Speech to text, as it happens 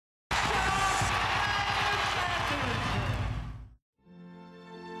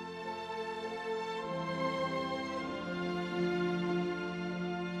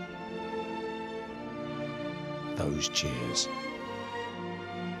those cheers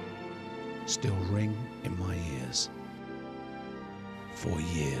still ring in my ears. For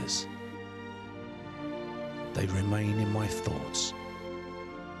years, they remain in my thoughts.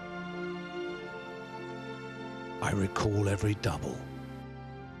 I recall every double,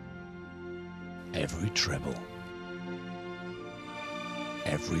 every treble,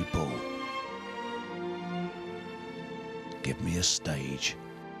 every bull. Give me a stage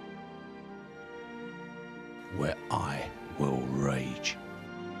where I will rage.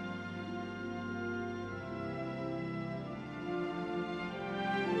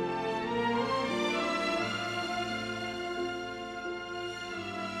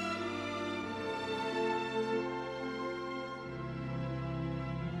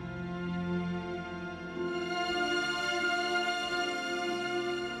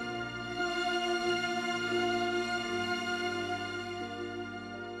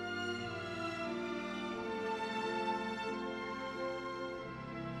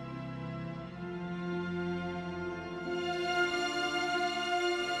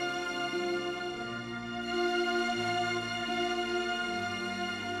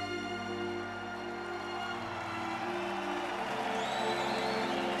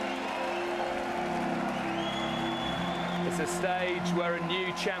 It's a stage where a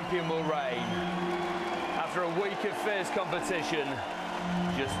new champion will reign. After a week of fierce competition,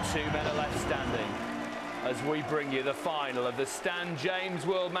 just 2 men are left standing as we bring you the final of the Stan James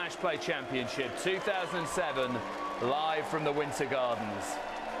World Matchplay Championship 2007, live from the Winter Gardens.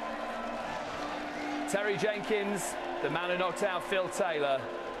 Terry Jenkins, the man who knocked out Phil Taylor,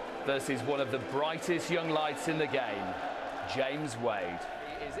 versus one of the brightest young lights in the game, James Wade.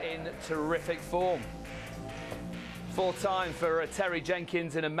 He is in terrific form. Full time for Terry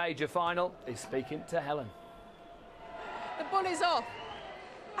Jenkins in a major final is speaking to Helen. The bull is off.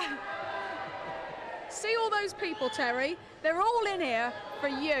 See all those people, Terry? They're all in here for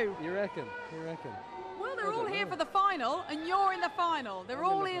you. You reckon? You reckon? Well, they're all here for the final, and you're in the final. They're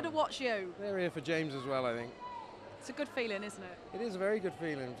all here to watch you. They're here for James as well, I think. It's a good feeling, isn't it? It is a very good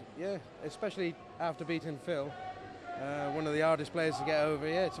feeling, yeah, especially after beating Phil, one of the hardest players to get over.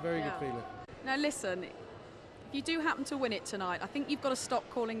 Yeah, it's a very good feeling. Now listen, if you do happen to win it tonight, I think you've got to stop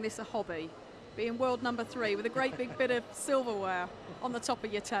calling this a hobby. Being world number 3 with a great big bit of silverware on the top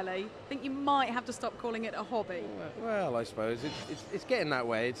of your telly, I think you might have to stop calling it a hobby. Well, I suppose it's getting that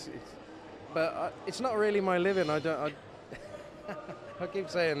way. But it's not really my living. I keep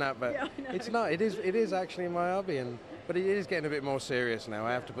saying that, but yeah, it's not. It is actually my hobby, but it is getting a bit more serious now.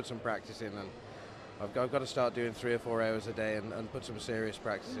 I have to put some practice in, and I've got to start doing 3 or 4 hours a day and put some serious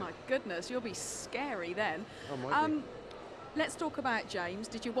practice in. My goodness, you'll be scary then. Oh, let's talk about James.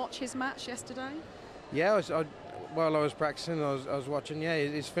 Did you watch his match yesterday? Yeah, while I was practicing, I was watching. Yeah,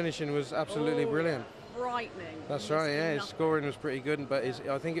 his finishing was absolutely brilliant. Frightening. That's right. Yeah, his scoring was pretty good, but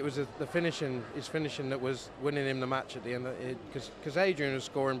I think it was his finishing that was winning him the match at the end. Because Adrian was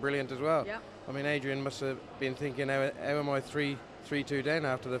scoring brilliant as well. Yep. I mean, Adrian must have been thinking, how am I 3-2 down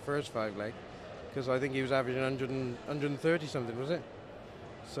after the first 5 leg? Because I think he was averaging 130 something, was it?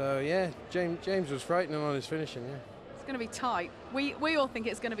 So yeah, James was frightening on his finishing. Yeah. It's going to be tight. We all think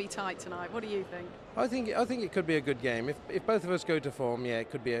it's going to be tight tonight. What do you think? I think it could be a good game. If both of us go to form, yeah,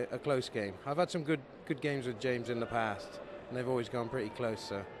 it could be a close game. I've had some good games with James in the past, and they've always gone pretty close,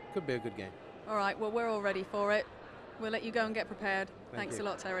 so it could be a good game. All right, well, we're all ready for it. We'll let you go and get prepared. Thanks a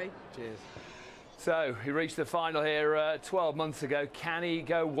lot, Terry. Cheers. So, he reached the final here 12 months ago. Can he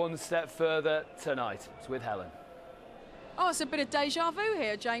go one step further tonight? It's with Helen. Oh, it's a bit of deja vu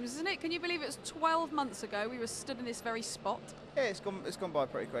here, James, isn't it? Can you believe it was 12 months ago we were stood in this very spot? Yeah, it's gone by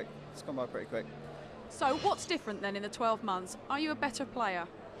pretty quick. It's gone by pretty quick. So what's different then in the 12 months? Are you a better player?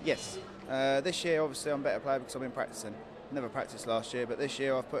 Yes. This year, obviously, I'm a better player because I've been practicing. Never practiced last year, but this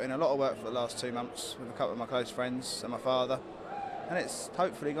year I've put in a lot of work for the last 2 months with a couple of my close friends and my father, and it's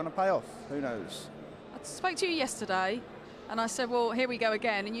hopefully going to pay off. Who knows? I spoke to you yesterday, and I said, well, here we go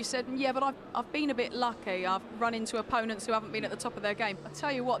again. And you said, yeah, but I've been a bit lucky. I've run into opponents who haven't been at the top of their game. I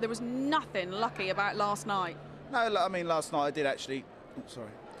tell you what, there was nothing lucky about last night. No, I mean, last night I did actually,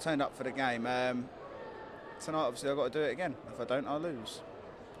 turned up for the game. Tonight, obviously, I've got to do it again. If I don't, I'll lose.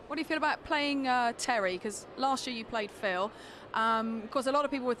 What do you feel about playing Terry? Because last year you played Phil. Of course, a lot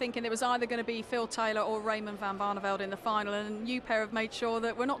of people were thinking there was either going to be Phil Taylor or Raymond van Barneveld in the final, and you pair have made sure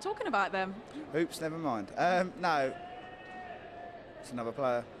that we're not talking about them. Oops, never mind. No. It's another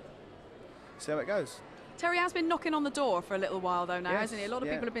player. See how it goes. Terry has been knocking on the door for a little while though now, yes, hasn't he? A lot of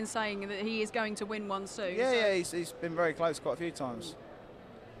people have been saying that he is going to win one soon. Yeah, so yeah, he's been very close quite a few times.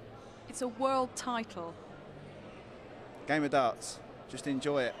 It's a world title. Game of darts. Just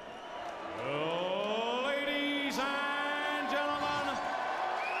enjoy it. Ladies Ladies and gentlemen,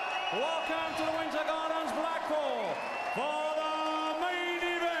 welcome to the Winter Gardens Blackpool for the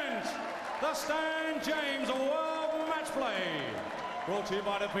main event, the Stan James World Matchplay, brought to you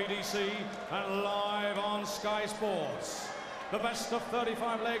by the PDC and live on Sky Sports. The best of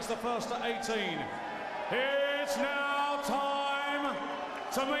 35 legs, the first to 18. It's now time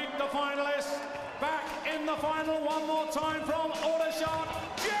to meet the finalists. Back in the final one more time from Aldershot,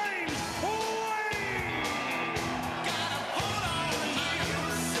 James Wade!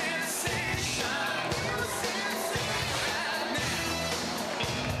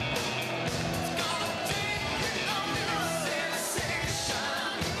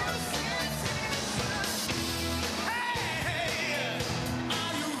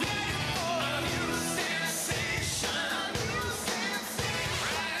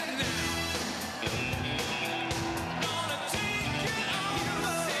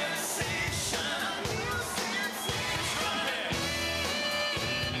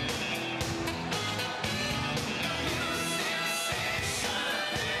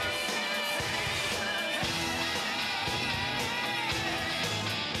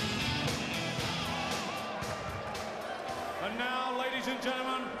 And now, ladies and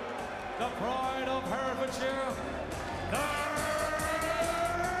gentlemen, the pride of Herefordshire, the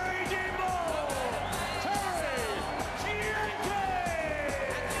Raging Bull, Terry Jenkins!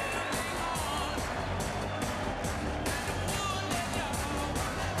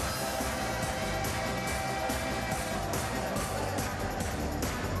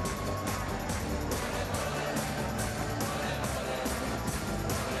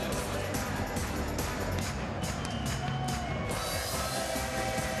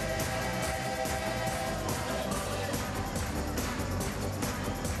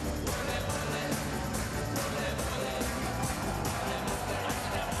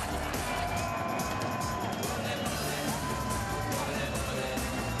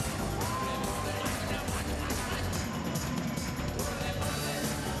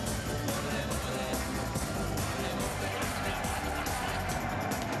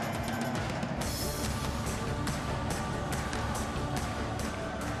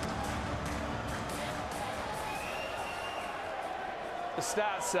 The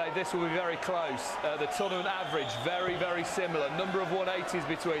stats say this will be very close. The tournament average, very, very similar. Number of 180s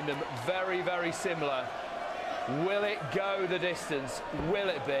between them, very, very similar. Will it go the distance? Will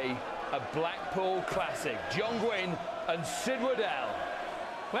it be a Blackpool classic? John Gwynn and Sid Waddell.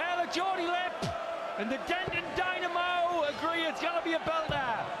 Well, the Geordie Lip and the Denton Dynamo agree it's going to be a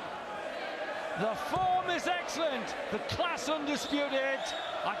belter. The form is excellent, the class undisputed.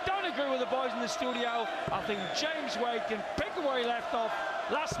 I don't agree with the boys in the studio. I think James Wade can pick where he left off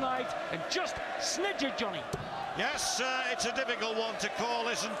last night and just snidge it, Johnny. Yes, it's a difficult one to call,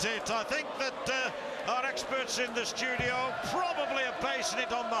 isn't it? I think that our experts in the studio probably are basing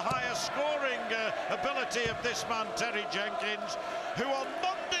it on the higher scoring ability of this man, Terry Jenkins, who on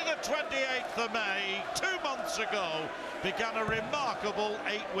Monday the 28th of May, 2 months ago, began a remarkable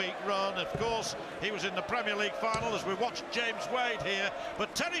 8-week run. Of course, he was in the Premier League final as we watched James Wade here,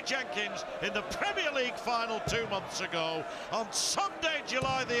 but Terry Jenkins in the Premier League final 2 months ago. On Sunday,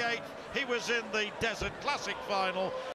 July the 8th, he was in the Desert Classic final.